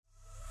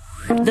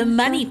The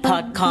Money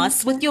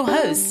Podcast with your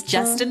hosts,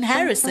 Justin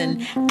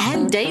Harrison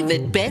and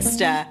David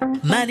Bester.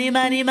 Money,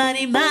 money,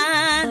 money,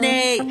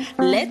 money.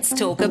 Let's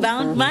talk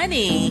about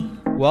money.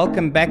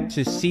 Welcome back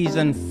to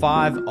season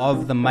 5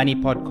 of the Money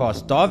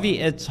Podcast. Davy,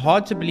 it's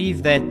hard to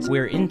believe that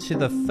we're into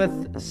the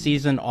 5th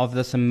season of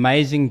this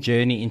amazing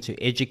journey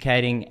into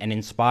educating and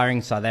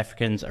inspiring South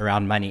Africans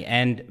around money.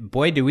 And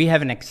boy, do we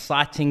have an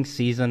exciting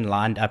season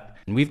lined up.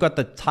 And we've got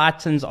the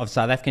titans of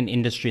South African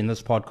industry in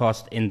this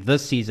podcast in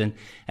this season,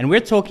 and we're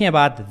talking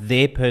about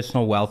their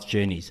personal wealth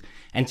journeys.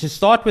 And to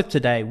start with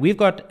today, we've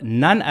got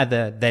none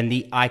other than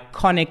the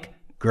iconic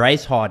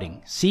Grace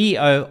Harding,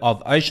 CEO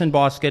of Ocean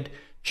Basket,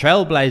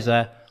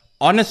 trailblazer,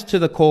 honest to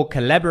the core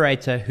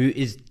collaborator who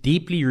is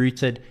deeply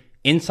rooted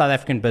in South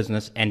African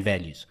business and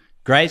values.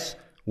 Grace,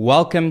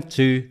 welcome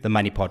to the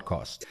Money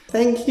Podcast.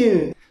 Thank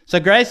you. So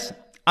Grace,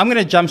 I'm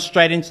going to jump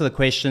straight into the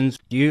questions.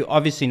 You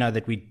obviously know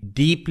that we're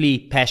deeply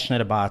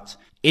passionate about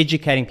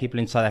educating people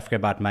in South Africa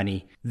about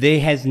money. There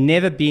has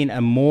never been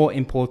a more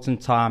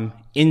important time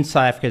in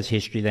South Africa's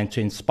history than to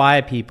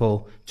inspire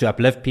people, to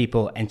uplift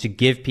people, and to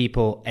give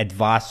people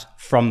advice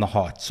from the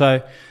heart.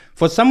 So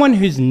for someone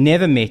who's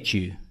never met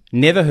you,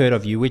 never heard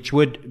of you, which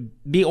would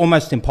be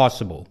almost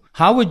impossible,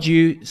 how would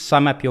you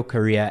sum up your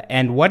career,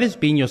 and what has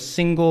been your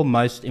single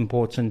most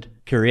important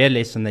career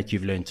lesson that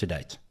you've learned to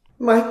date?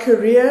 My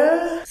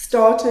career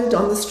started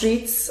on the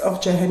streets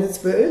of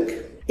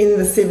Johannesburg in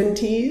the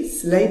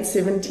 70s, late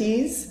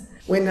 70s,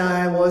 when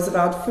I was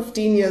about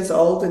 15 years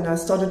old and I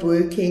started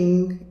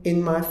working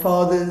in my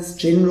father's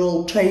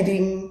general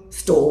trading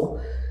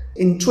store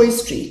in Troy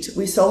Street.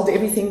 We sold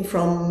everything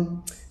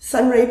from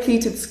sunray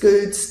pleated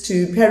skirts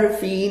to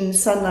paraffin,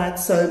 sunlight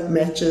soap,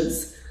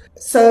 matches.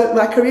 So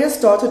my career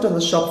started on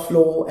the shop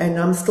floor, and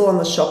I'm still on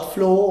the shop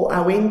floor.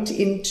 I went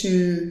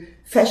into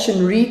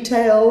fashion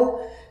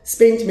retail,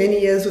 spent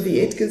many years with the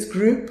Edgars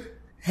Group,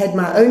 had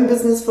my own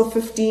business for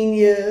 15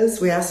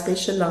 years where I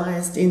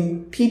specialized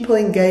in people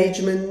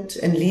engagement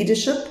and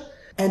leadership,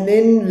 and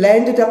then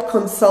landed up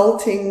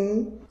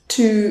consulting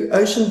to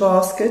Ocean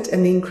Basket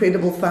and the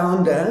incredible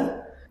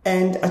founder,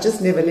 and I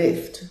just never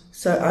left.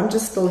 So I'm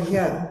just still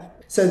here.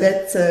 So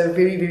that's a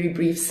very, very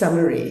brief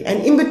summary.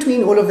 And in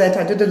between all of that,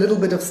 I did a little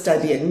bit of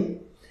studying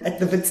at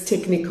the Wits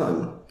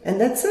Technikon,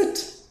 and that's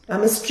it.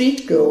 I'm a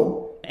street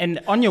girl.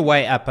 And on your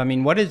way up, I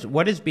mean, what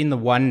has been the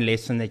one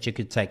lesson that you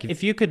could take?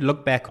 If you could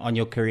look back on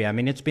your career, I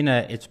mean, it's been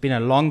a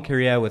long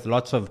career with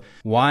lots of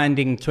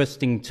winding,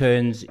 twisting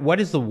turns. What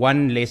is the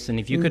one lesson,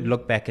 if you could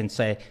look back and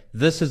say,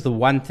 this is the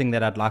one thing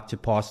that I'd like to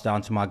pass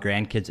down to my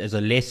grandkids as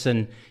a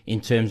lesson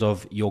in terms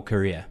of your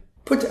career?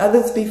 Put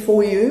others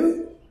before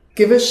you,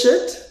 give a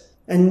shit,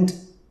 and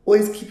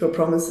always keep your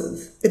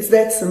promises. It's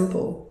that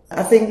simple.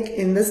 I think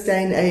in this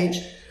day and age,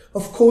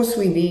 of course,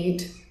 we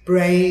need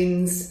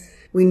brains,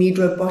 we need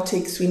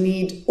robotics, we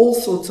need all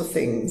sorts of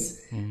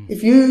things.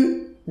 If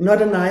you're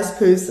not a nice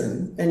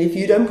person, and if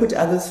you don't put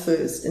others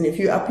first, and if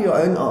you up your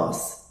own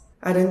arse,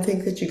 I don't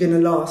think that you're going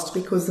to last,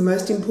 because the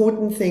most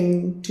important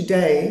thing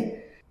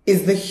today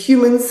is the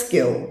human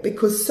skill,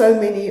 because so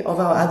many of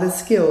our other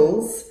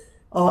skills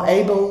are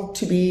able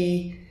to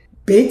be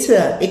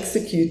better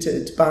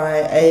executed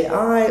by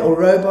AI or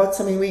robots.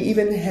 I mean, we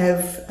even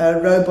have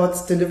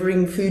robots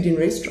delivering food in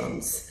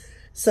restaurants.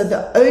 So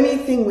the only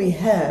thing we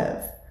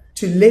have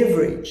to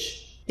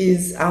leverage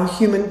is our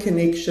human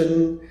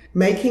connection,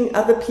 making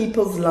other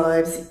people's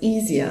lives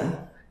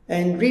easier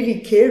and really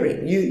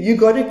caring. You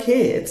got to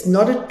care. It's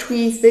not a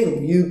twee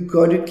thing. You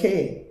got to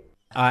care.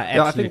 I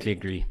absolutely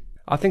agree.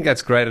 I think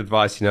that's great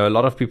advice. You know, a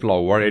lot of people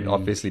are worried,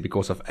 obviously,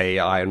 because of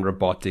AI and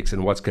robotics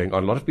and what's going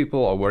on. A lot of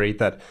people are worried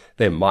that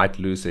they might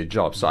lose their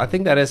jobs. So I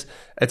think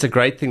it's a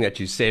great thing that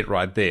you said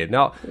right there.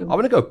 Now, I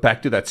want to go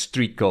back to that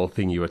street girl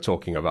thing you were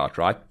talking about,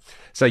 right?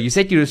 So you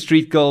said you're a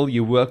street girl,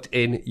 you worked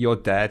in your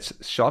dad's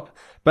shop.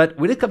 But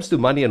when it comes to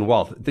money and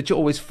wealth, did you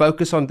always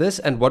focus on this?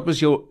 And what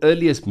was your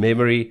earliest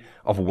memory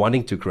of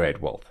wanting to create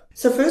wealth?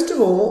 So first of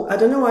all, I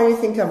don't know why you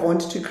think I've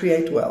wanted to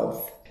create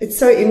wealth. It's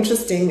so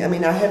interesting. I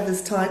mean, I have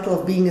this title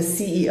of being a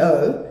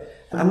CEO.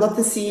 I'm not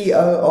the CEO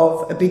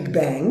of a big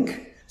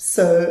bank.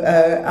 So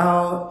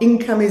our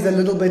income is a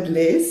little bit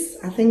less.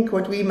 I think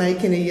what we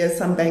make in a year,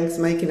 some banks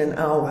make in an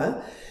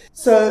hour.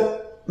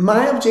 So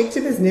my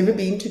objective has never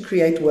been to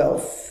create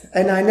wealth.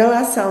 And I know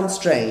I sound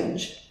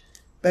strange,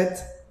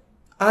 but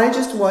I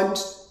just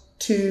want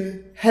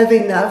to have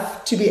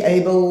enough to be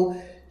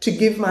able to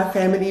give my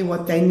family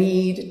what they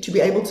need, to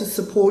be able to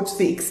support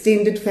the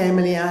extended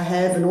family I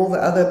have and all the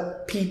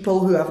other people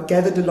who I've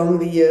gathered along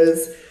the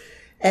years,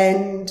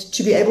 and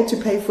to be able to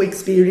pay for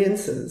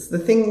experiences. The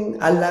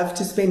thing I love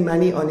to spend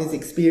money on is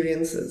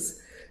experiences.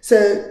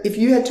 So if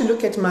you had to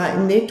look at my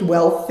net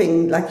wealth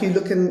thing, like you're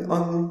looking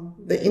on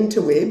the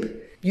interweb,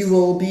 you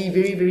will be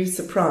very, very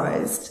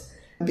surprised,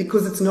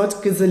 because it's not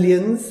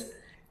gazillions.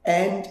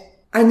 And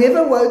I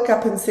never woke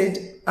up and said,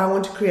 I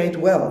want to create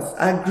wealth.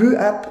 I grew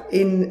up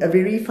in a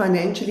very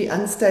financially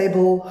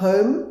unstable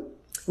home.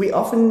 We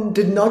often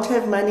did not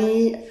have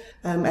money.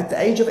 At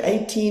the age of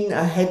 18,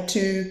 I had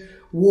to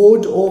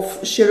ward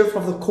off sheriff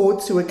of the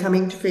courts who were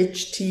coming to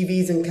fetch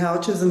TVs and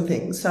couches and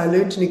things. So I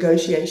learned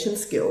negotiation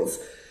skills.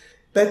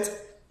 But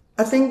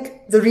I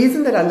think the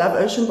reason that I love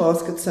Ocean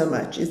Basket so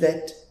much is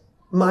that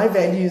my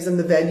values and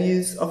the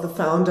values of the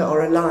founder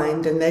are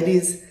aligned, and that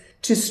is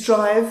to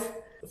strive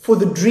for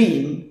the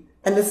dream,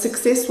 and the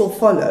success will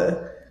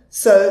follow.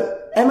 So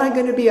am I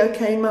going to be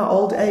okay in my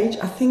old age?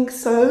 I think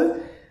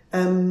so.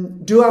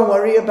 Do I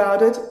worry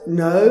about it?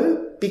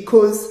 No,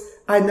 because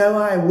I know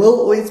I will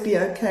always be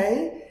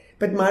okay.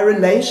 But my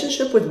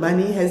relationship with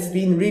money has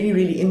been really,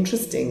 really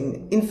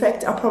interesting. In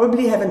fact, I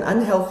probably have an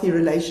unhealthy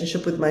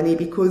relationship with money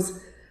because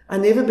I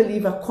never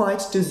believe I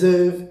quite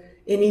deserve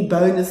any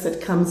bonus that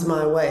comes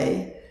my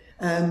way,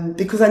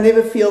 because I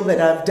never feel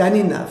that I've done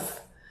enough.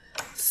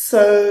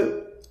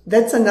 So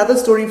that's another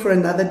story for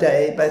another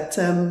day. But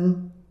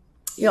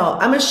yeah,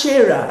 I'm a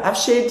sharer.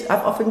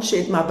 I've often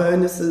shared my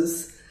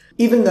bonuses.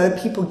 Even though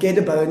people get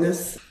a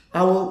bonus,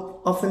 I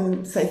will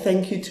often say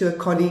thank you to a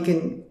colleague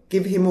and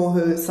give him or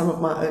her some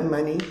of my own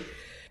money.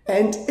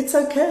 And it's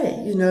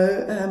okay, you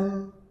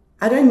know.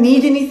 I don't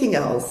need anything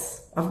else.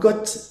 I've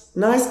got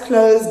nice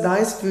clothes,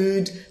 nice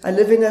food. I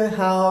live in a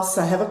house.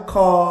 I have a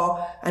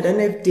car. I don't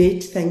have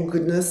debt, thank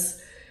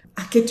goodness.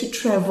 I get to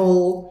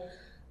travel.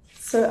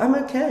 So I'm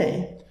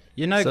okay.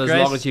 You know, so Grace,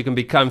 as long as you can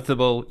be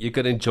comfortable, you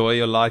can enjoy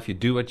your life, you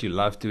do what you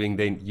love doing,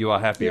 then you are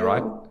happy, Yeah.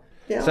 right?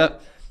 Yeah. So,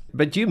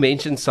 but you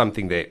mentioned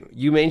something there.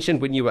 You mentioned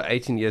when you were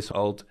 18 years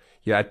old,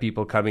 you had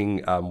people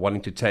coming,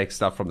 wanting to take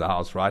stuff from the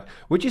house, right?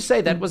 Would you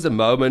say that was the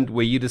moment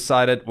where you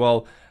decided,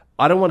 well,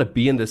 I don't want to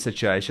be in this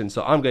situation,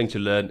 so I'm going to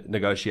learn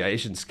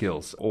negotiation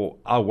skills, or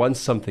I want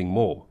something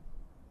more?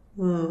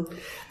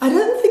 I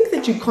don't think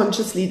that you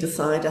consciously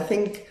decide. I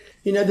think,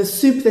 you know, the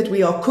soup that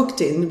we are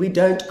cooked in, we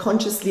don't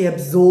consciously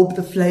absorb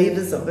the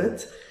flavors of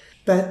it.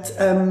 But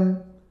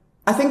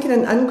I think in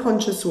an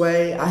unconscious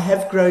way, I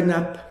have grown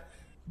up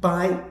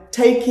by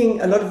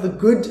taking a lot of the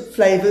good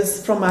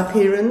flavors from my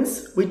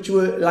parents, which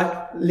were like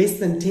less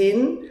than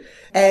 10,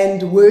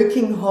 and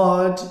working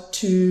hard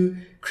to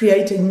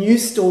create a new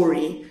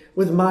story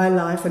with my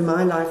life and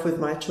my life with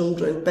my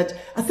children. But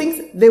I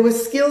think there were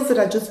skills that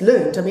I just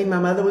learned. I mean, my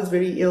mother was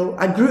very ill.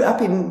 I grew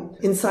up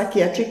in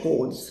psychiatric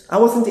wards. I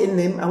wasn't in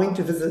them. I went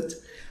to visit.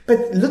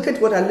 But look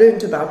at what I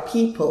learned about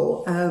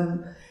people.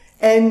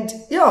 And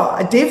yeah,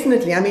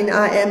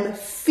 I am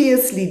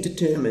fiercely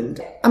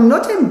determined. I'm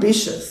not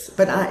ambitious,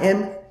 but I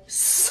am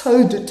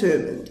so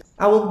determined.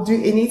 I will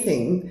do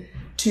anything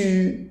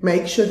to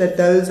make sure that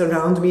those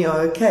around me are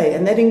okay.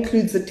 And that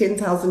includes the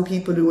 10,000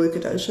 people who work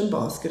at Ocean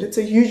Basket. It's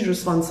a huge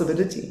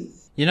responsibility.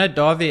 You know,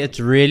 Dawie, it's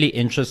really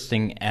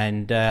interesting.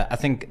 And I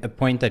think a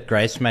point that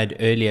Grace made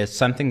earlier is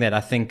something that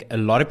I think a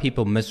lot of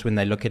people miss when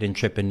they look at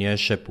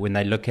entrepreneurship, when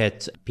they look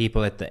at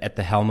people at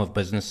the helm of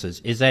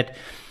businesses, is that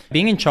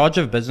being in charge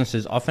of business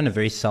is often a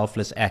very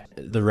selfless act.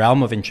 The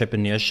realm of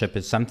entrepreneurship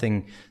is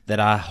something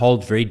that I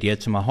hold very dear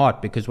to my heart,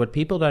 because what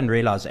people don't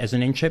realize, as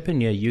an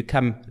entrepreneur, you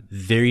come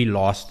very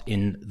last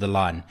in the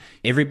line.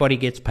 Everybody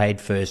gets paid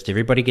first.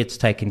 Everybody gets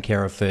taken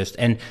care of first.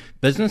 And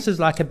business is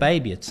like a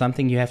baby. It's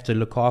something you have to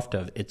look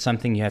after. It's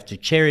something you have to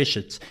cherish.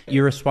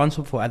 You're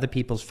responsible for other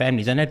people's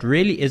families. And it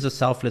really is a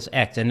selfless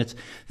act. And it's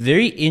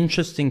very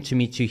interesting to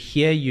me to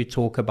hear you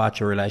talk about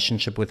your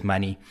relationship with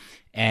money,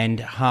 and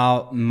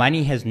how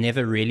money has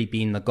never really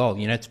been the goal.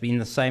 You know, it's been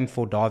the same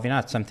for Dawie and I.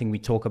 It's something we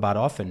talk about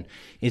often,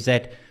 is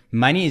that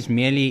money is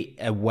merely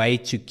a way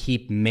to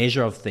keep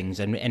measure of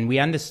things. And we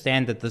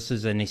understand that this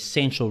is an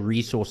essential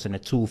resource and a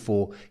tool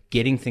for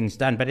getting things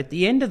done. But at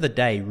the end of the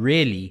day,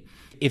 really,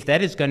 if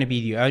that is going to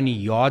be the only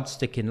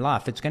yardstick in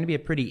life, it's going to be a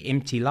pretty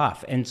empty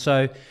life. And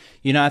so,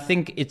 you know, I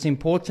think it's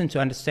important to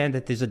understand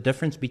that there's a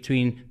difference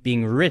between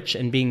being rich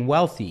and being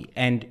wealthy.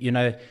 And, you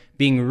know,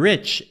 being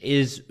rich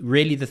is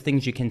really the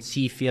things you can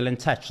see, feel, and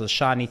touch, the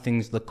shiny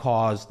things, the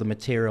cars, the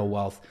material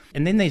wealth.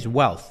 And then there's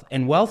wealth.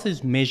 And wealth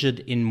is measured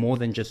in more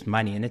than just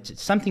money. And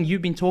it's something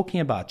you've been talking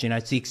about. You know,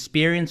 it's the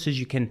experiences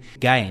you can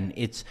gain.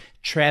 It's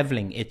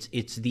traveling.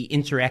 It's the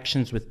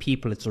interactions with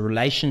people. It's the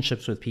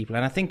relationships with people.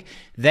 And I think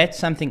that's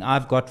something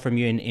I've got from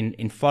you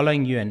in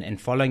following you and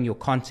following your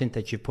content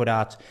that you put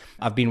out.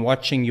 I've been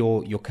watching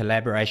your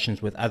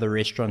collaborations with other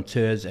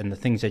restaurateurs and the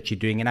things that you're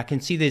doing. And I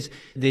can see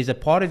there's a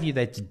part of you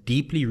that's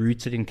deeply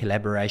rooted in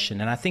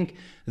collaboration. And I think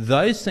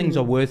those things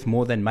are worth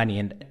more than money.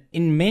 And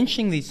in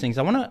mentioning these things,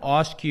 I want to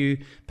ask you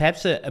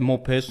perhaps a more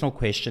personal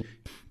question.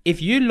 If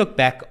you look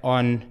back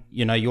on,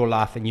 you know, your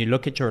life and you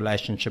look at your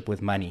relationship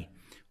with money,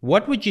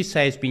 what would you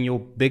say has been your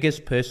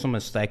biggest personal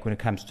mistake when it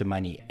comes to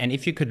money? And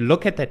if you could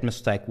look at that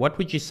mistake, what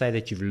would you say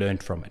that you've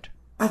learned from it?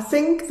 I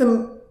think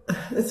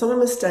it's not a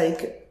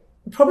mistake.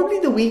 Probably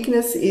the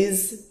weakness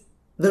is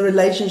the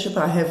relationship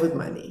I have with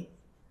money.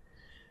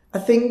 I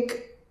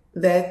think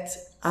that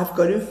I've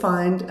got to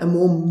find a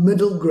more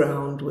middle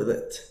ground with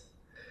it.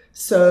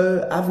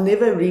 So I've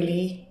never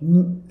really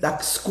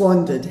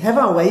squandered. Have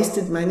I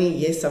wasted money?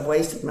 Yes, I've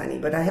wasted money,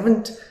 but I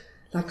haven't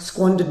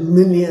squandered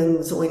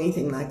millions or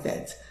anything like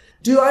that.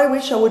 Do I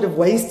wish I would have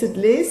wasted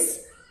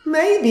less?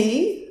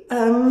 Maybe,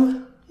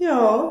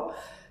 yeah.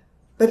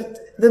 But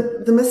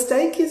the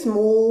mistake is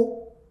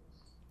more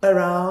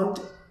around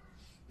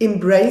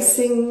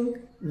embracing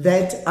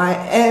that I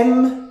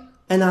am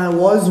and I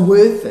was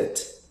worth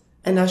it.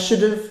 And I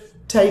should have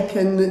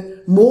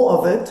taken more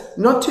of it,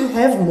 not to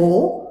have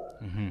more,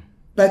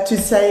 but to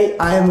say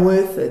I am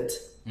worth it.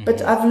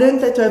 But I've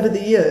learned that over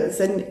the years,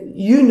 and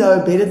you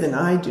know better than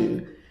I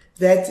do,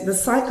 that the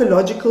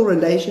psychological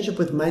relationship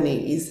with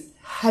money is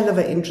hell of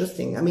a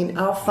interesting. I mean,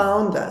 our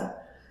founder,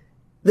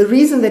 the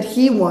reason that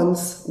he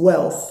wants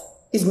wealth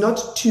is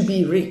not to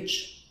be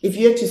rich. If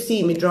you had to see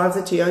him, he drives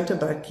a Toyota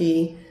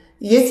Bucky.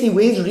 Yes, he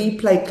wears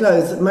replay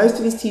clothes. Most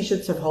of his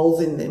t-shirts have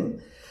holes in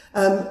them.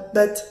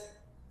 But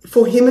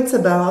for him, it's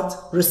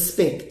about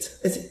respect.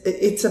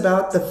 It's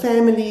about the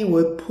family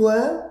were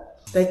poor.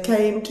 They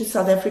came to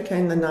South Africa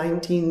in the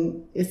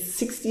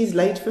 1960s,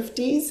 late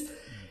 50s.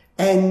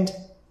 And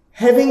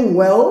having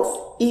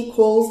wealth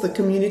equals the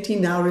community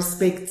now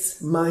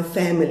respects my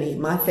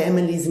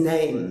family's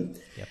name.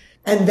 Yep.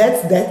 And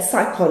that's that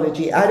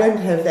psychology. I don't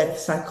have that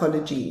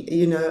psychology.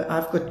 You know,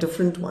 I've got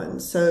different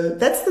ones. So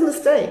that's the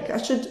mistake.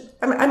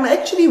 I'm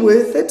actually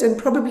worth it. And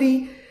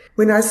probably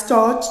when I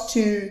start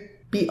to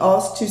be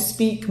asked to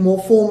speak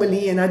more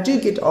formally, and I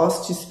do get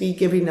asked to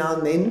speak every now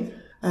and then,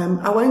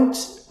 I won't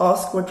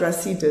ask what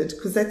Rassie did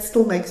because that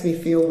still makes me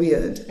feel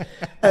weird.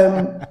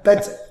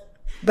 But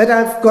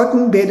I've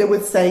gotten better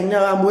with saying,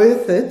 no, I'm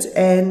worth it.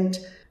 And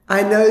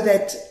I know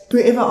that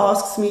whoever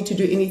asks me to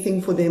do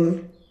anything for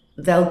them,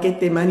 they'll get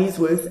their money's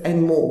worth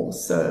and more.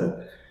 So,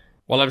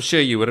 well, I'm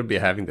sure you wouldn't be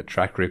having the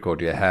track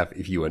record you have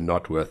if you were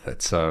not worth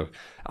it. So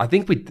I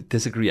think we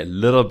disagree a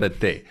little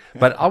bit there.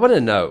 But I want to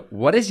know,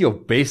 what is your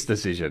best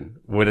decision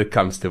when it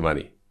comes to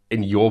money,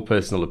 in your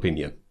personal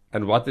opinion?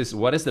 And what is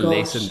the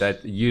lesson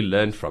that you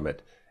learned from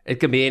it?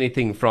 It can be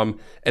anything from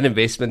an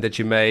investment that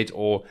you made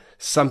or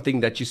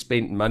something that you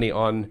spent money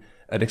on,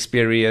 an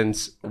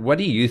experience. What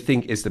do you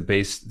think is the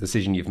best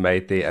decision you've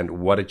made there, and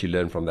what did you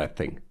learn from that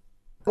thing?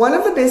 One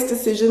of the best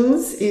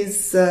decisions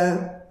is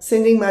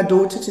sending my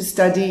daughter to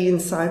study in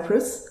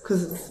Cyprus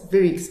because it's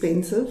very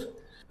expensive.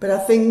 But I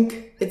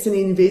think it's an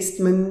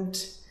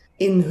investment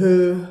in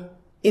her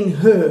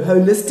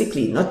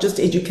holistically, not just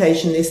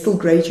education. There's still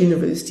great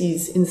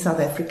universities in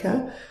South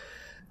Africa.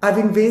 I've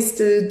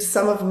invested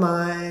some of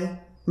my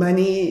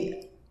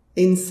money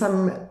in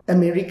some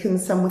American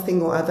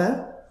something or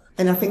other.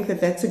 And I think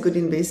that that's a good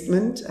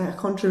investment. I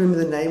can't remember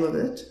the name of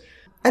it.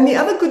 And the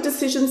other good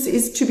decisions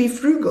is to be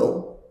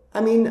frugal.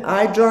 I mean,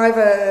 I drive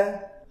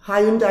a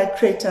Hyundai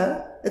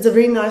Creta. It's a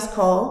very nice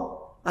car.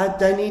 I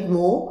don't need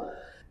more.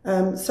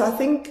 So I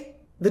think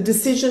the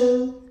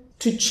decision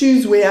to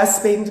choose where I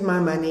spend my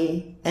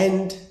money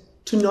and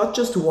to not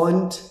just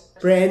want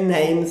brand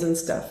names and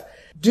stuff.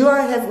 Do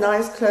I have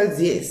nice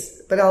clothes?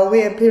 Yes. But I'll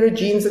wear a pair of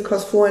jeans that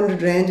cost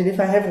 400 Rand. And if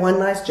I have one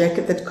nice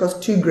jacket that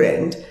costs 2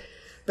 grand,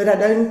 but I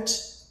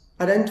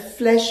don't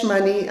flash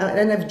money. I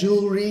don't have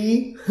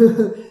jewelry.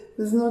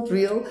 It's not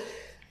real.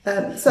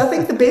 So I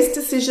think the best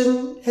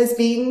decision has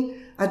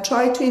been I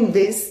try to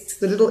invest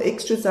the little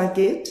extras I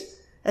get.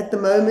 At the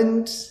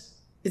moment,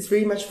 it's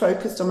very much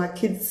focused on my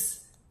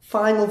kids'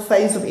 final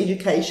phase of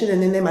education,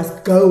 and then they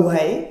must go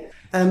away.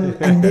 And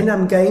then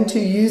I'm going to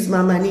use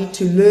my money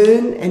to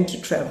learn and to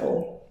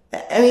travel.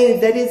 I mean,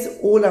 that is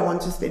all I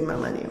want to spend my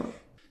money on.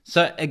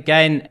 So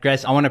again,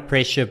 Grace, I want to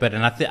press you a bit,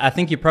 and I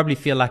think you probably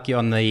feel like you're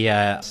on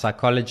the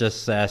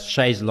psychologist's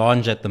chaise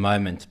lounge at the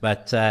moment,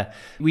 but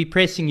we're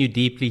pressing you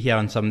deeply here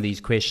on some of these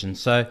questions.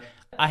 So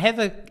I have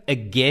a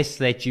guess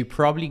that you're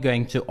probably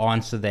going to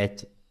answer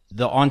that.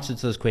 The answer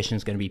to this question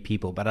is going to be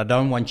people, but I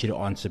don't want you to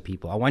answer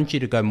people. I want you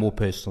to go more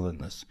personal than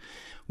this.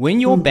 When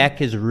your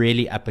back is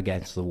really up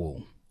against the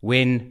wall,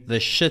 when the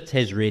shit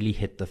has really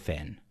hit the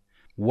fan,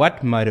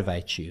 what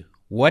motivates you?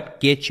 What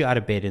gets you out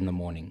of bed in the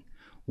morning?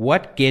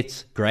 What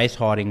gets Grace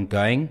Harding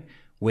going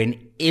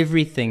when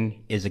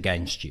everything is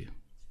against you?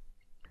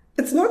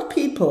 It's not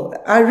people.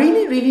 I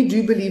really, really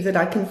do believe that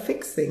I can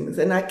fix things,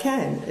 and I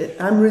can.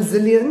 I'm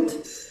resilient.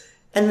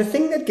 And the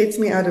thing that gets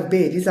me out of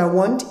bed is I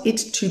want it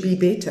to be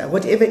better,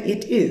 whatever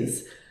it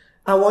is.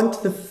 I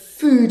want the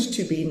food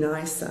to be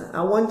nicer.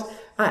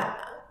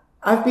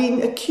 I've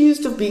been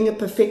accused of being a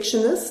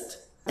perfectionist,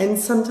 and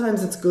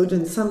sometimes it's good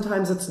and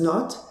sometimes it's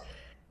not.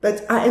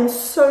 But I am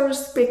so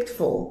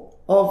respectful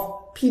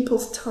of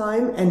people's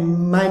time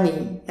and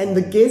money. And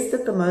the guest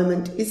at the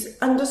moment is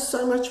under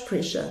so much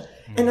pressure.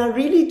 And I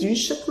really do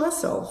shit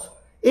myself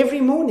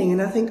every morning.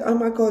 And I think, oh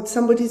my God,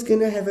 somebody's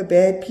going to have a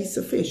bad piece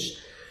of fish.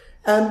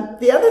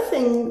 The other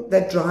thing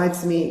that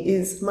drives me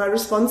is my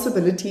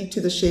responsibility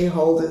to the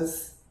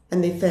shareholders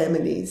and their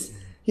families.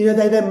 You know,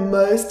 they're the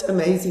most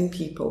amazing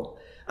people.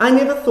 I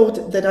never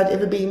thought that I'd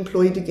ever be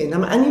employed again.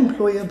 I'm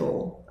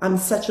unemployable. I'm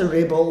such a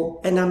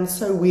rebel and I'm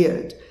so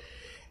weird.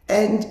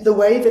 And the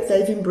way that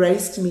they've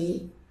embraced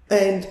me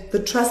and the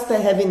trust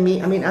they have in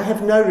me. I mean, I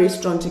have no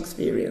restaurant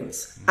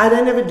experience. I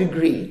don't have a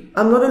degree.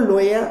 I'm not a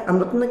lawyer. I'm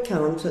not an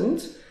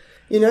accountant.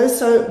 You know,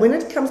 so when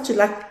it comes to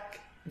like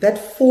that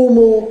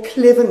formal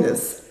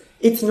cleverness,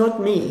 it's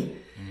not me.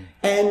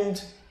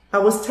 And I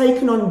was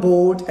taken on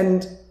board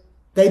and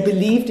they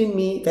believed in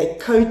me. They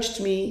coached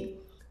me.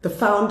 the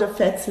founder,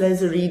 Fats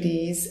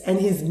Lazaridis, and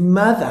his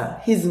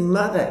mother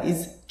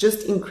is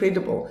just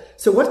incredible.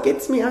 So what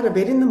gets me out of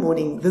bed in the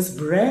morning? This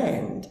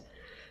brand,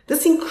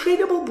 this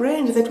incredible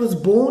brand that was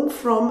born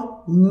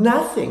from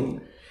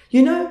nothing.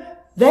 You know,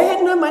 they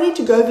had no money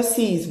to go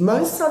overseas.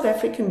 Most South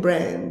African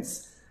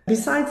brands,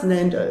 besides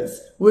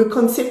Nando's, were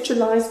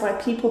conceptualized by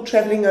people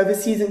traveling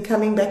overseas and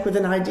coming back with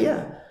an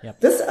idea. Yep.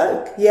 This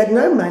oak, he had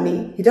no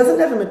money, he doesn't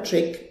have a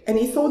matric, and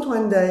he thought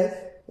one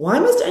day, why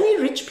must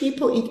only rich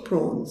people eat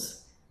prawns?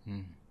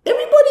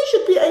 Everybody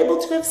should be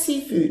able to have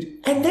seafood.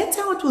 And that's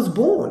how it was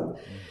born.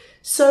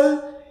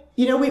 So,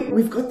 you know,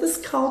 we've got this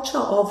culture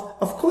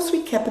of course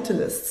we're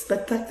capitalists,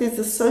 but like there's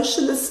a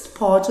socialist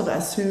part of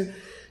us who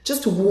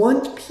just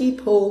want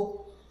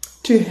people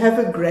to have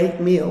a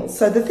great meal.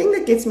 So the thing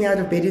that gets me out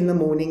of bed in the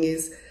morning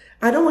is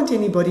I don't want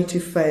anybody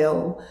to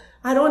fail.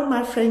 I don't want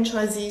my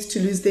franchisees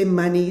to lose their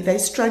money. They're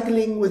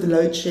struggling with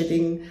load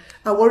shedding.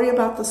 I worry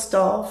about the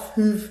staff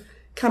who've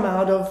come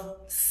out of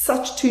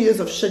such 2 years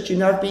of shit. You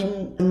know, I've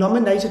been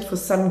nominated for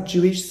some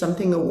Jewish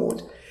something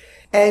award.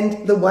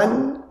 And the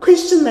one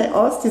question they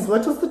asked is,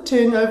 what was the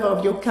turnover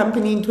of your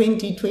company in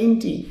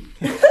 2020?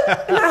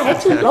 And I had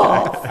to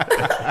laugh.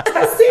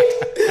 I said,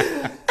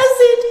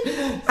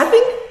 I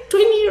think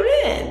 20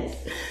 rand.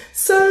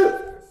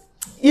 So,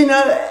 you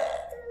know,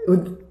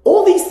 with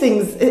all these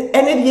things,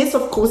 and yes,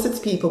 of course it's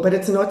people, but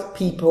it's not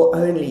people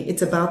only.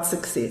 It's about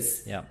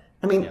success. Yeah.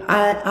 I mean,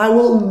 I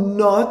will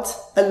not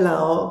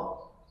allow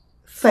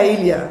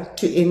failure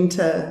to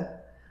enter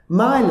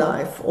my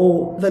life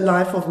or the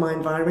life of my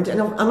environment.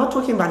 And I'm not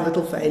talking about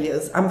little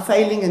failures. I'm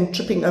failing and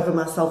tripping over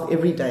myself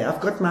every day. I've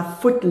got my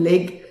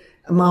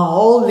my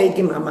whole leg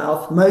in my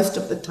mouth most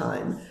of the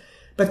time.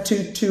 But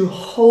to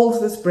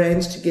hold this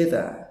brand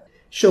together,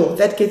 sure,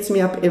 that gets me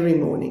up every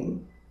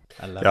morning.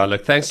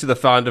 Look, thanks to the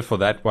founder for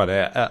that one.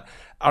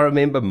 I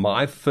remember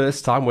my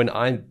first time when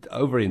I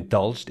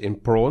overindulged in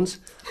prawns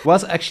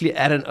was actually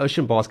at an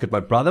Ocean Basket. My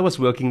brother was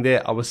working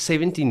there. I was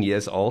 17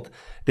 years old.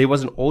 There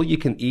was an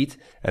all-you-can-eat.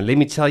 And let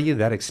me tell you,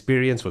 that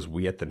experience was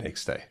weird the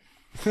next day.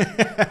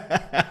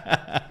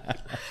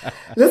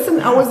 Listen,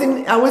 I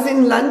was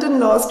in London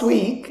last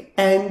week,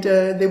 and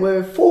there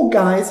were 4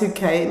 guys who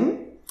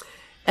came.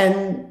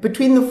 And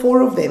between the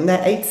 4 of them, they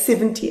ate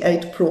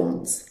 78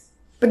 prawns.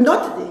 But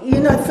not, you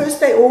know, at first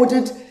they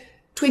ordered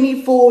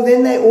 24,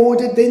 then they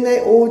ordered.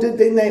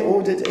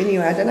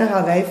 Anyway, I don't know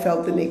how they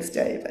felt the next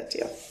day, but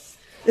yeah,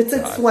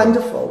 it's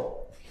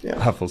wonderful. Yeah.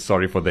 I feel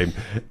sorry for them.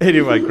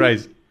 Anyway,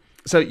 Grace,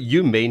 so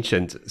you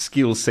mentioned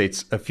skill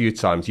sets a few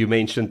times. You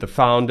mentioned the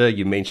founder,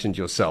 you mentioned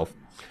yourself.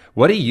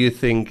 What do you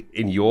think,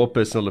 in your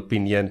personal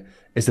opinion,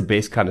 is the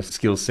best kind of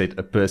skill set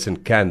a person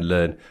can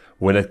learn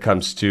when it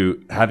comes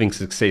to having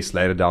success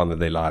later down in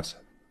their lives?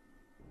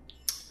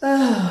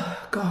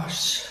 Oh,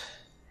 gosh.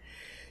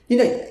 You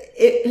know,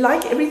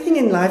 like everything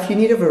in life, you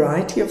need a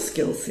variety of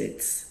skill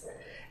sets.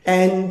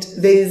 And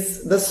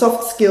there's the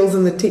soft skills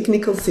and the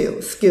technical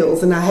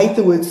skills. And I hate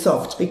the word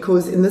soft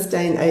because in this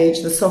day and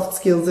age, the soft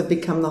skills have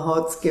become the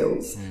hard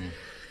skills.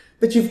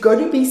 But you've got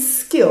to be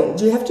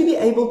skilled. You have to be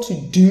able to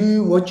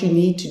do what you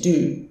need to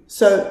do.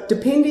 So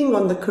depending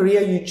on the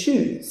career you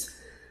choose,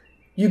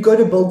 you've got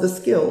to build the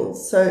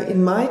skills. So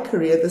in my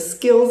career, the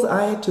skills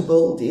I had to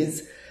build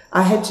is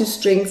I had to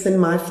strengthen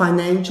my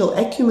financial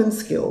acumen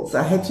skills.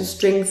 I had to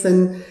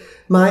strengthen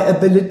my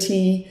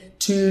ability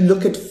to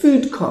look at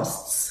food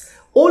costs.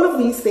 All of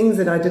these things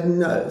that I didn't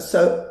know.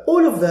 So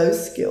all of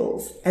those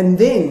skills. And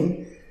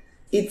then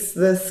it's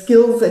the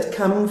skills that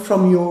come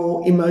from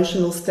your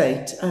emotional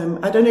state.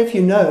 I don't know if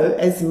you know,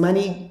 as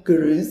money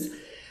gurus,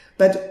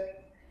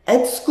 but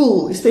at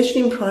school, especially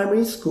in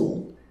primary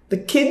school, the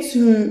kids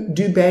who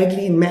do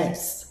badly in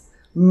maths,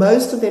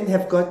 most of them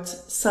have got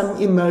some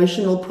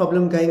emotional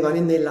problem going on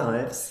in their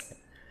lives.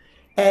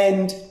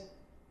 And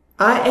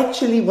I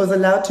actually was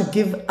allowed to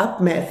give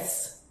up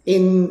maths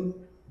in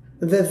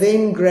the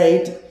then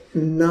grade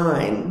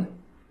 9.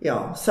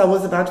 Yeah, so I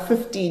was about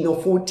 15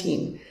 or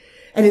 14.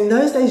 And in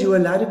those days, you were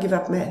allowed to give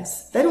up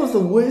maths. That was the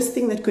worst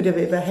thing that could have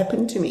ever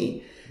happened to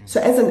me. So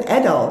as an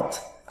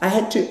adult, I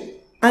had to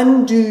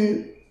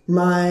undo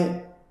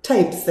my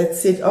tapes that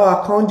said, oh,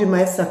 I can't do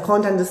maths, I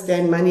can't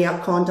understand money, I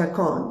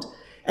can't.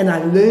 And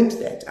I learned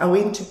that. I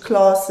went to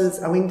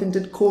classes, I went and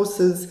did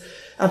courses.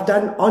 I've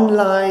done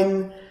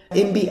online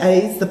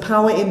MBAs, the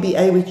Power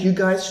MBA, which you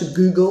guys should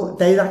Google.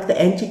 They're like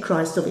the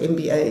Antichrist of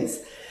MBAs.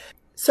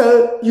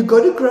 So you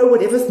got to grow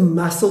whatever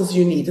muscles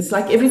you need. It's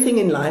like everything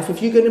in life.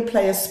 If you're going to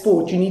play a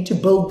sport, you need to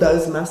build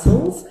those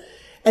muscles.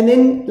 And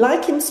then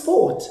like in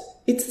sport,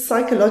 it's a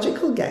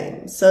psychological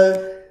game.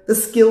 So the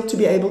skill to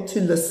be able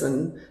to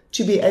listen,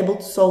 to be able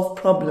to solve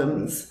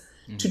problems,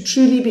 to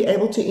truly be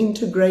able to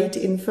integrate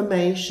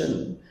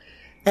information.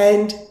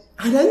 And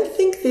I don't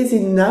think there's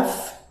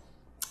enough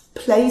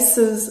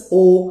places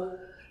or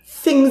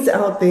things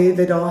out there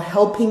that are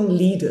helping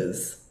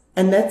leaders.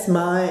 And that's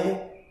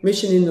my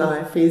mission in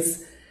life,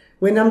 is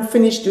when I'm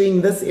finished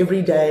doing this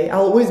every day,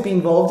 I'll always be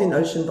involved in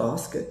Ocean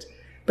Basket.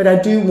 But I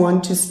do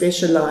want to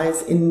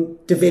specialize in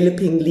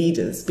developing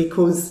leaders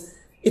because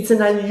it's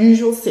an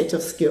unusual set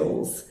of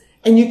skills.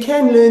 And you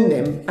can learn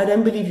them. I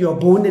don't believe you're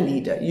born a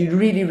leader. You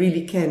really,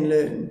 really can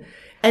learn.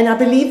 And I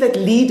believe that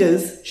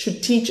leaders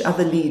should teach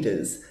other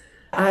leaders.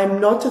 I'm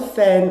not a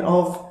fan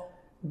of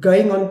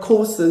going on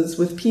courses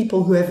with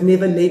people who have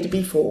never led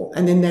before,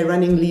 and then they're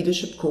running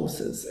leadership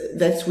courses.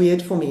 That's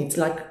weird for me. It's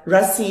like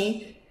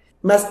Rassie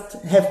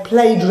must have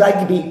played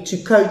rugby to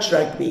coach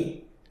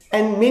rugby.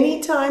 And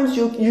many times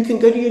you can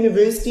go to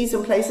universities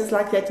and places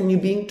like that and you're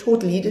being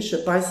taught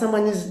leadership by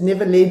someone who's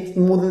never led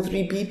more than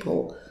 3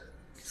 people.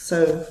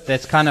 So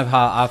that's kind of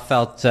how I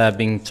felt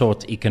being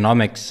taught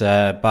economics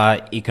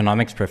by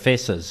economics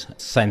professors.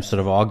 Same sort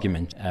of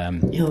argument.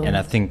 And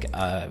I think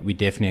we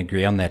definitely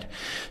agree on that.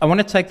 I want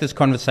to take this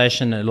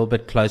conversation a little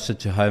bit closer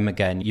to home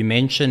again. You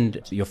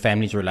mentioned your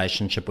family's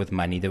relationship with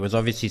money. There was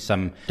obviously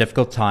some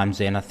difficult times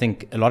there, and I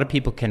think a lot of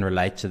people can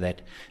relate to that.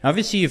 And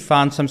obviously, you've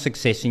found some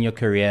success in your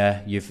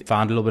career. You've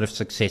found a little bit of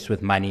success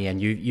with money,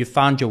 and you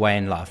found your way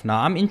in life.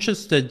 Now, I'm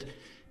interested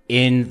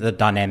in the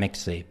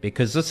dynamics there,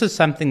 because this is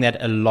something that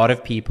a lot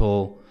of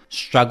people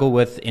struggle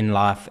with in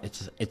life.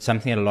 It's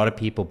something that a lot of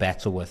people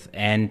battle with.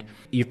 And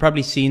you've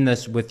probably seen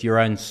this with your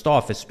own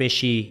staff,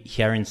 especially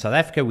here in South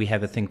Africa. We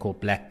have a thing called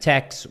black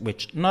tax,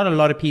 which not a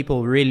lot of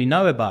people really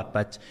know about.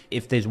 But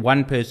if there's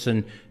one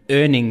person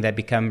earning, they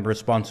become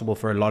responsible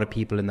for a lot of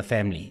people in the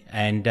family.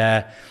 And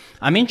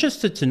I'm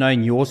interested to know,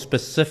 in your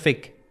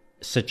specific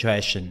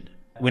situation,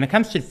 when it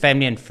comes to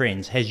family and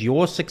friends, has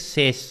your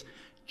success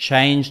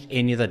changed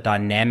any of the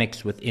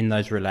dynamics within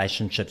those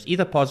relationships,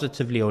 either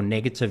positively or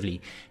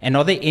negatively? And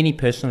are there any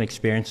personal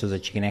experiences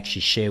that you can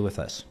actually share with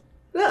us?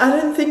 No, I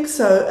don't think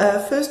so.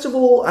 First of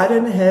all, I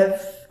don't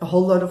have a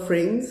whole lot of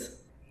friends.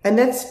 And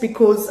that's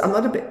because I'm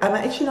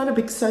actually not a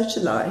big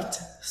socialite.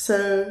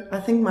 So I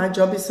think my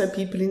job is so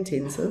people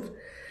intensive.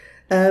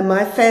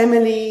 My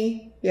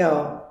family,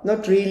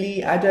 not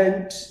really. I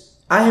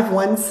have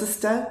one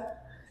sister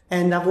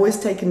and I've always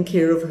taken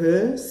care of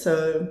her.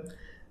 So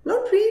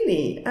not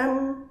really.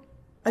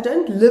 I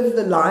don't live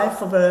the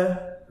life of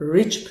a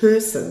rich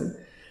person.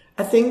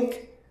 I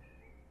think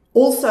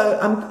also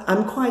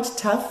I'm quite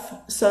tough,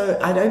 so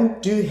I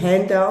don't do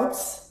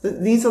handouts.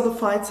 These are the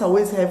fights I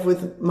always have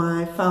with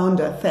my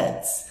founder,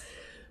 Fats,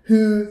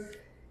 who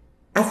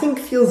I think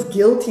feels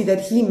guilty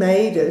that he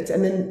made it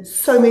and then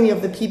so many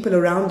of the people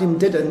around him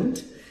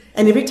didn't.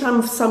 And every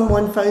time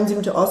someone phones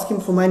him to ask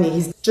him for money,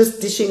 he's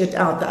just dishing it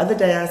out. The other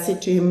day I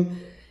said to him,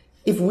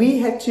 if we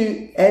had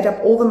to add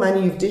up all the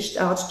money you've dished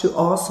out to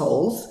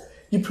arseholes,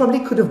 you probably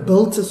could have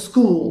built a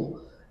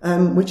school,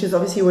 which is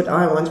obviously what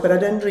I want, but I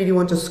don't really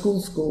want a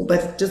school,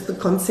 but just the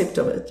concept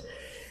of it.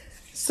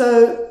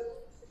 So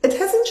it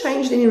hasn't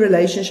changed any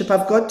relationship.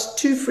 I've got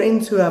 2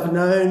 friends who I've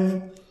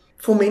known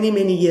for many,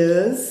 many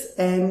years.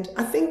 And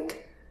I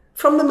think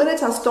from the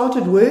minute I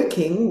started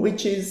working,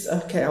 which is,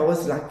 I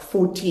was like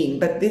 14,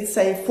 but let's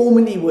say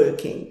formally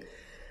working,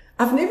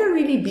 I've never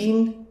really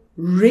been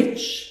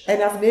rich,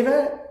 and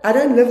I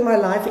don't live my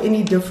life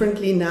any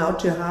differently now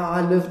to how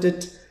I lived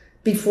it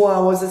before I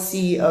was a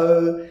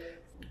CEO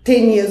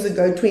 10 years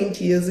ago,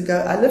 20 years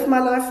ago. I live my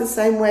life the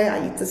same way.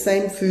 I eat the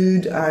same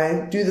food.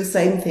 I do the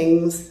same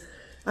things.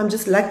 I'm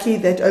just lucky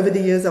that over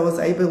the years I was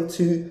able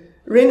to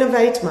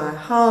renovate my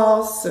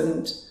house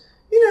and,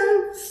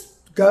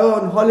 go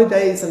on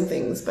holidays and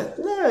things. But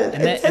no, it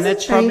hasn't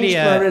changed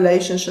my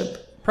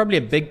relationship. Probably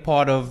a big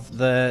part of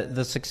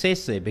the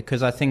success there,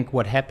 because I think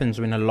what happens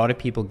when a lot of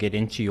people get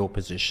into your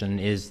position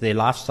is their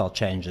lifestyle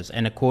changes,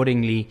 and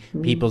accordingly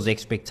people's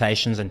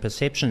expectations and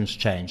perceptions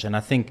change. And I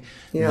think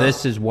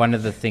this is one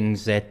of the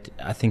things that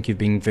I think you've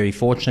been very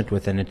fortunate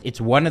with, and it's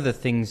one of the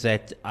things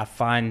that I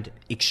find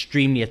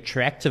extremely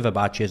attractive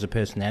about you as a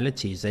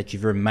personality, is that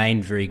you've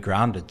remained very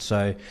grounded.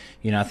 So,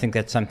 I think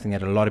that's something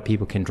that a lot of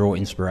people can draw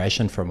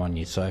inspiration from on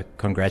you. So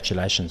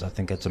congratulations. I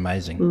think it's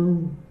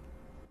amazing.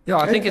 Yeah,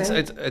 I think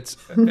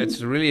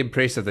it's really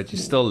impressive that you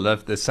still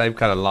live the same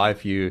kind of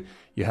life you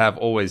have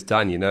always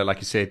done. Like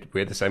you said,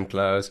 wear the same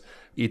clothes,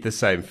 eat the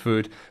same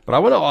food. But I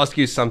want to ask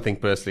you something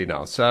personally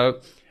now.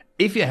 So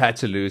if you had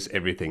to lose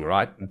everything,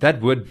 right, that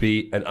would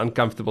be an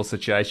uncomfortable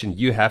situation.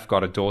 You have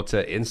got a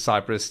daughter in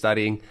Cyprus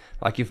studying,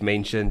 like you've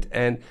mentioned,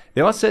 and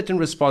there are certain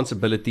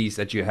responsibilities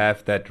that you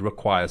have that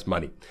requires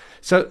money.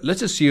 So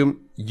let's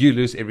assume you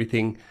lose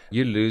everything,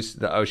 you lose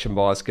the Ocean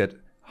Basket.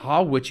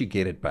 How would you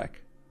get it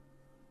back?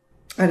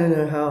 I don't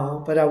know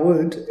how, but I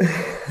would.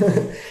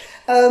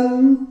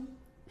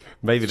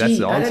 Maybe that's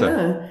the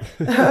answer.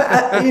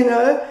 I don't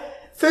know.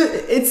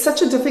 It's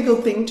such a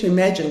difficult thing to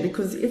imagine,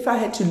 because if I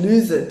had to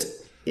lose it,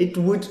 it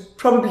would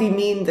probably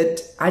mean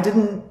that I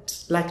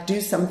didn't do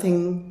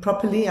something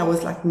properly. I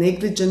was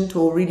negligent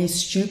or really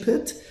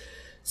stupid.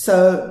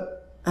 So,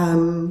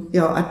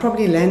 I'd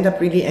probably land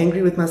up really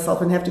angry with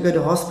myself and have to go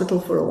to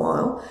hospital for a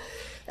while.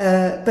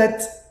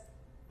 But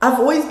I've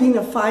always been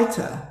a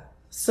fighter.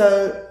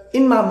 So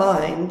in my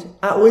mind,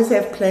 I always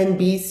have plan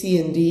B, C,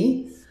 and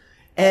D,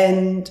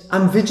 and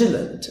I'm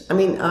vigilant.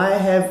 I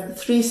have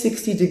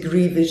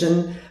 360-degree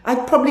vision. I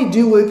probably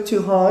do work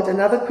too hard.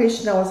 Another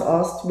question I was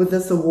asked with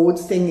this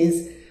awards thing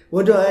is,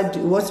 what do I do?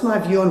 What's my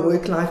view on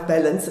work-life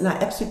balance? And I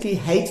absolutely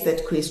hate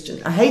that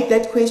question. I hate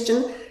that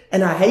question,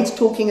 And I hate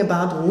talking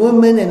about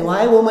women and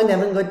why women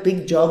haven't got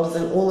big jobs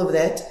and all of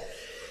that.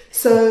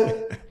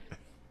 So,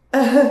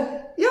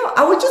 yeah,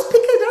 I would just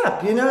pick it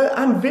up. You know,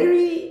 I'm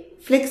very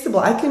flexible.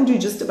 I can do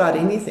just about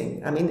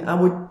anything. I mean, I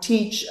would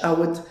teach, I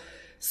would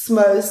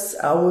smose,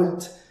 I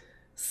would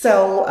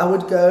sell, I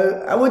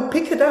would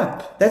pick it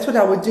up. That's what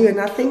I would do. And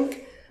I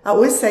think I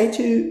always say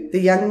to the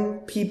young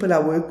people I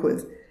work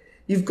with,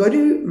 you've got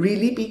to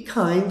really be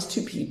kind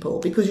to people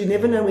because you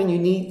never know when you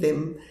need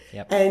them.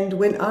 Yep. And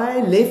when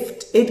I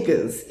left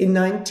Edgar's in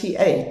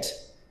 98,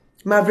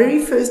 my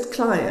very first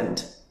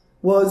client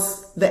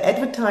was the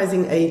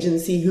advertising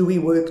agency who we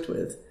worked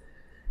with.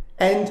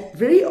 And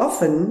very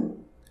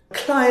often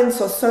clients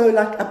are so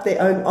like up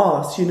their own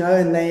arse, you know,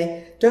 and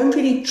they don't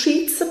really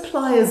treat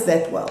suppliers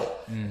that well.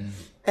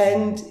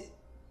 And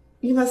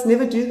you must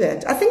never do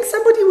that. I think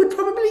somebody would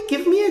probably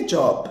give me a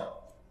job.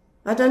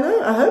 I don't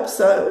know. I hope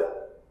so.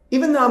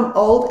 Even though I'm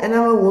old and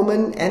I'm a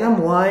woman and I'm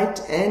white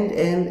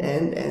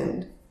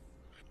and.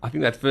 I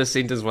think that first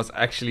sentence was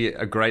actually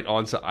a great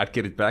answer. I'd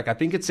get it back. I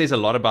think it says a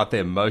lot about the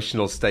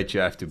emotional state you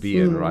have to be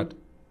in, right?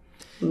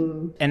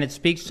 And it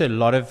speaks to a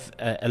lot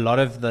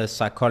of the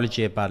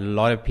psychology about a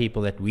lot of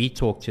people that we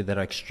talk to that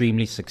are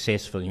extremely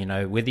successful. You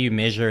know, whether you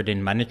measure it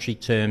in monetary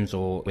terms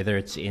or whether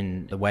it's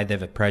in the way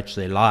they've approached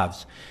their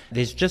lives,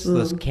 there's just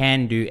this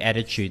can-do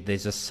attitude.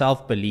 There's a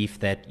self-belief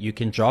that you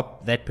can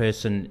drop that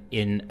person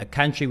in a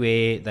country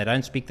where they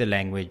don't speak the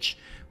language,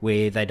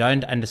 where they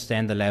don't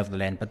understand the lay of the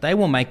land, but they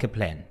will make a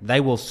plan. They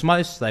will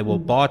smose, they will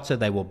barter,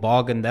 they will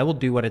bargain, they will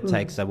do what it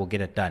takes, they will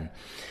get it done.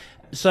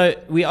 So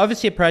we're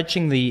obviously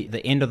approaching the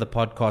end of the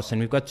podcast, and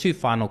we've got two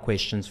final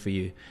questions for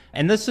you.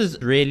 And this is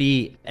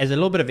really as a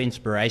little bit of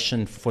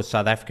inspiration for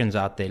South Africans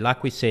out there.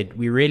 Like we said,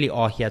 we really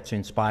are here to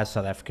inspire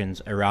South Africans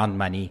around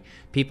money.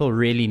 People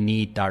really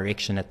need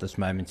direction at this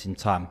moment in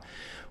time.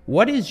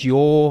 What is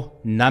your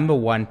number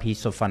one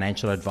piece of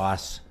financial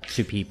advice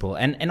to people?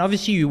 And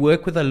obviously you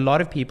work with a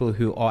lot of people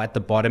who are at the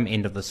bottom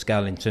end of the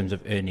scale in terms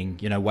of earning,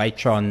 you know,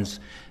 waitrons.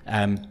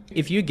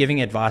 If you're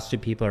giving advice to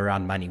people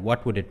around money,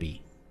 what would it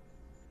be?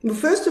 Well,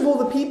 first of all,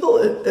 the people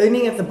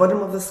earning at the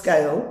bottom of the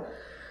scale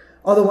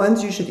are the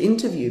ones you should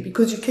interview,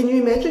 because can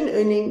you imagine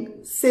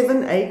earning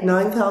 7, 8,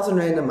 9,000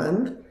 rand a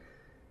month?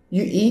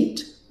 You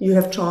eat, you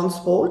have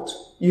transport,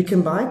 you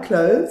can buy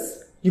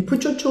clothes, you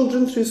put your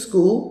children through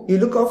school, you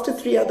look after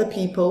 3 other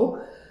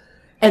people.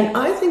 And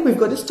I think we've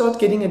got to start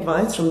getting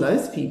advice from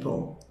those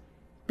people,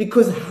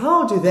 because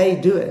how do they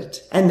do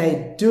it? And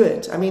they do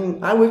it. I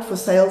mean, I worked for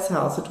Sales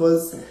House. It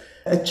was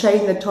a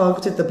chain that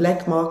targeted the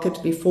black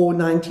market before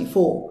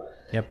 94.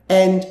 Yep.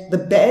 And the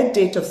bad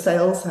debt of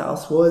Sales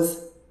House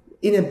was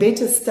in a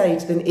better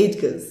state than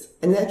Edgar's.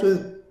 And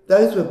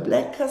those were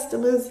black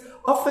customers,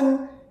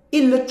 often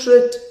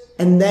illiterate,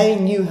 and they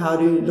knew how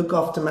to look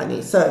after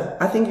money. So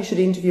I think you should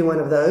interview one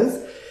of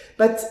those.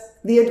 But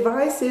the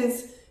advice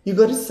is you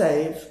got to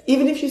save.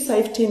 Even if you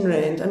save 10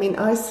 rand. I mean,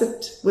 I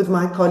sit with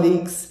my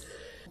colleagues,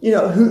 you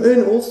know, who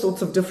earn all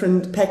sorts of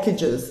different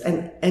packages,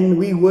 and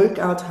we work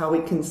out how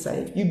we can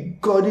save. You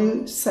got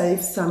to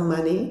save some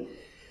money,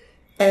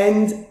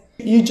 and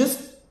you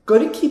just got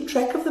to keep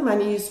track of the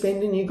money you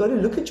spend, and you got to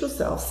look at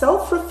yourself.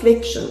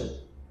 Self-reflection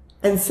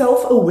and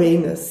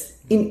self-awareness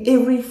in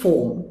every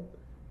form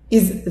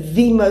is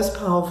the most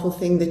powerful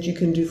thing that you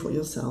can do for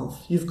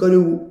yourself. You've got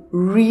to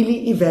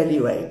really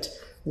evaluate,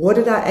 what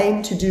did I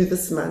aim to do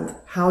this month?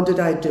 How did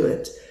I do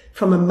it?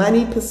 From a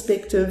money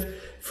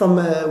perspective, from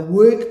a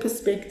work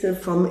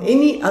perspective, from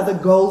any other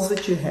goals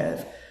that you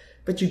have.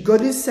 But you've got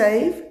to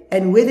save,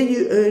 and whether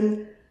you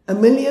earn 1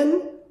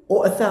 million or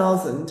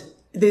 1,000,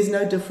 there's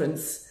no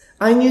difference.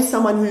 I knew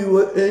someone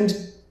who earned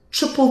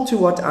triple to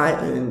what I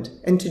earned,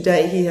 and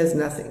today he has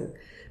nothing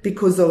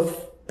because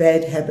of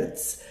bad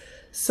habits.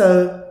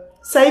 So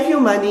save your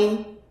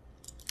money,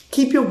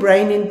 keep your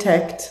brain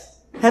intact,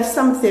 have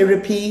some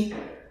therapy,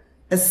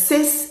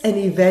 assess and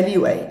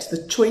evaluate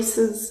the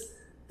choices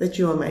that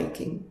you are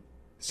making.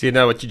 So you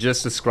know what you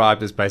just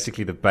described is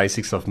basically the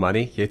basics of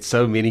money, yet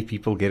so many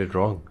people get it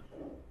wrong.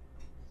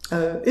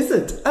 Is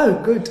it?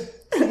 Oh, good.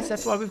 Yes,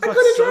 that's why we've I got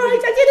got it so right. many...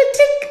 I get a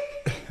tick.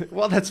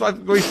 Well, that's why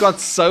we've got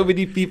so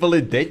many people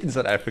in debt in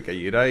South Africa.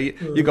 You know,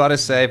 you got to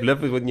save,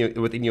 live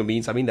within your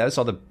means. I mean, those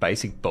are the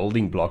basic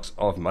building blocks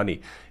of money.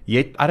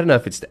 Yet, I don't know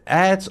if it's the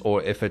ads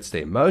or if it's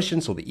the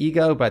emotions or the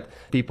ego, but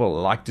people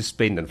like to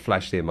spend and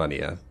flash their money.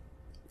 Yeah?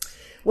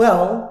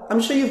 Well, I'm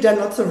sure you've done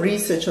lots of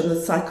research on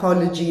the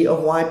psychology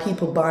of why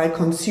people buy,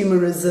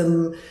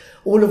 consumerism,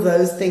 all of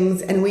those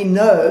things. And we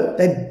know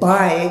that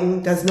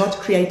buying does not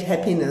create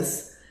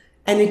happiness,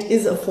 and it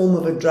is a form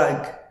of a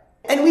drug.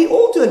 And we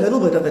all do a little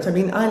bit of it. I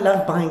mean, I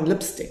love buying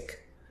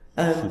lipstick.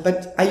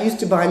 But I used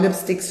to buy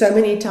lipstick so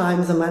many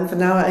times a month, and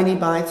now I only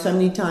buy it so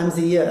many times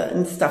a year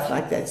and stuff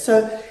like that.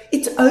 So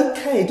it's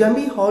okay. Don't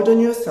be hard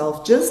on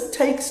yourself. Just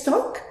take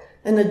stock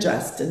and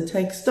adjust, and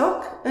take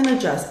stock and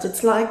adjust.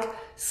 It's like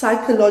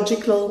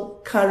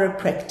psychological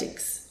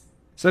chiropractics.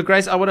 So,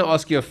 Grace, I want to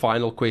ask you a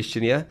final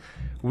question here.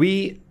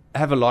 We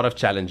have a lot of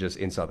challenges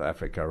in South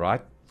Africa,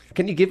 right?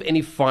 Can you give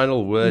any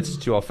final words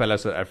to our fellow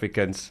South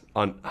Africans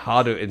on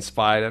how to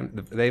inspire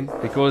them?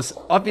 Because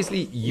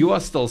obviously you are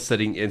still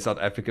sitting in South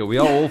Africa. We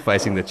are all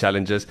facing the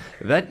challenges.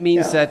 That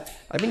means that,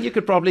 you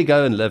could probably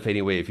go and live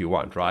anywhere if you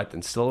want, right?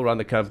 And still run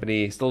the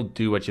company, still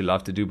do what you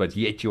love to do, but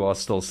yet you are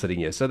still sitting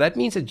here. So that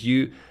means that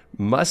you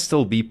must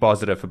still be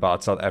positive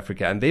about South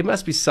Africa, and there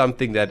must be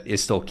something that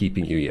is still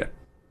keeping you here.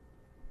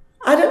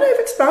 I don't know if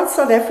it's about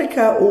South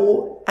Africa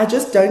or I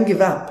just don't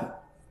give up.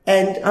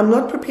 And I'm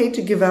not prepared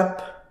to give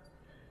up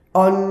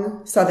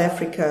on South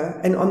Africa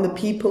and on the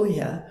people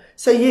here.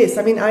 So yes,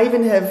 I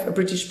even have a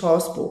British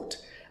passport.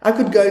 I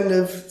could go and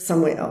live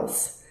somewhere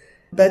else.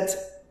 But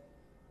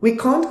we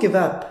can't give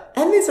up.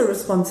 And there's a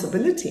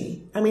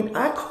responsibility. I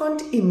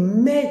can't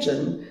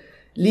imagine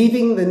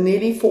leaving the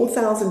nearly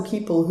 4,000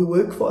 people who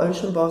work for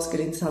Ocean Basket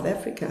in South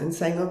Africa and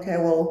saying, okay,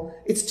 well,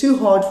 it's too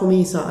hard for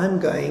me, so I'm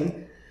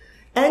going.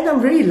 And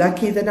I'm very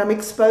lucky that I'm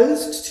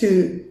exposed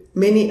to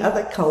many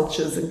other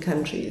cultures and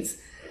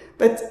countries.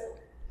 But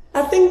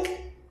I think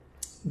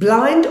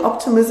blind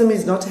optimism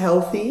is not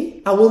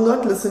healthy. I will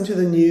not listen to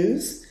the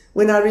news.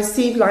 When I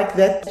receive like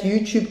that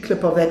YouTube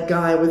clip of that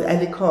guy with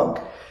Alec Hogg,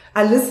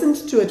 I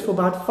listened to it for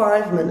about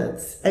 5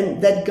 minutes,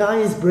 and that guy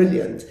is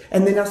brilliant.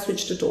 And then I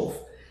switched it off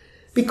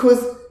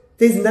because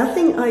there's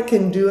nothing I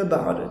can do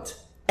about it.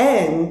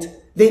 And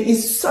there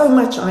is so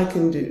much I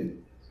can do.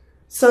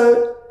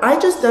 So I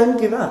just don't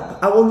give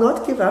up. I will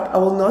not give up. I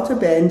will not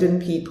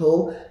abandon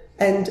people.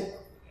 And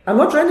I'm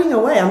not running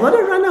away. I'm not a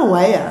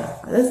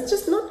runawayer. That's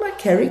just not my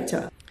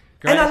character.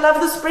 Grace, and I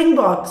love the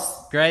Springboks.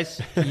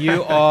 Grace,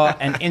 you are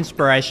an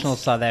inspirational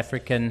South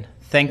African.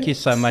 Thank you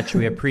so much.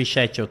 We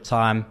appreciate your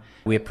time.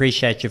 We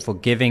appreciate you for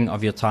giving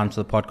of your time to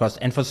the podcast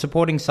and for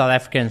supporting South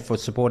Africa and for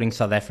supporting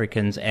South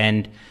Africans.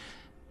 And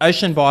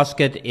Ocean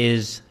Basket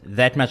is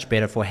that much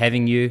better for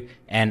having you,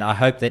 and I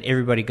hope that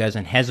everybody goes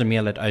and has a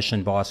meal at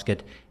Ocean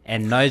Basket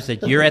and knows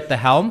that you're at the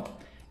helm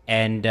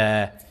and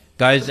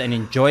goes and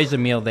enjoys a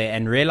meal there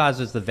and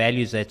realizes the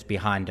values that's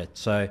behind it.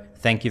 So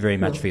thank you very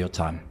much for your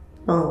time.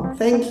 Oh,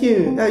 thank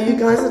you. Oh, you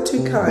guys are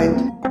too kind.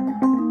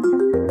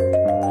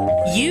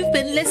 You've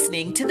been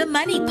listening to the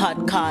Money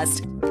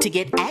Podcast. To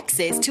get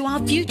access to our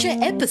future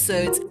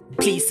episodes,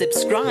 please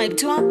subscribe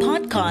to our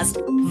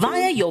podcast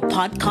via your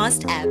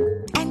podcast app.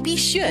 And be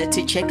sure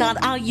to check out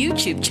our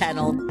YouTube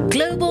channel,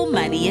 Global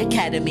Money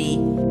Academy.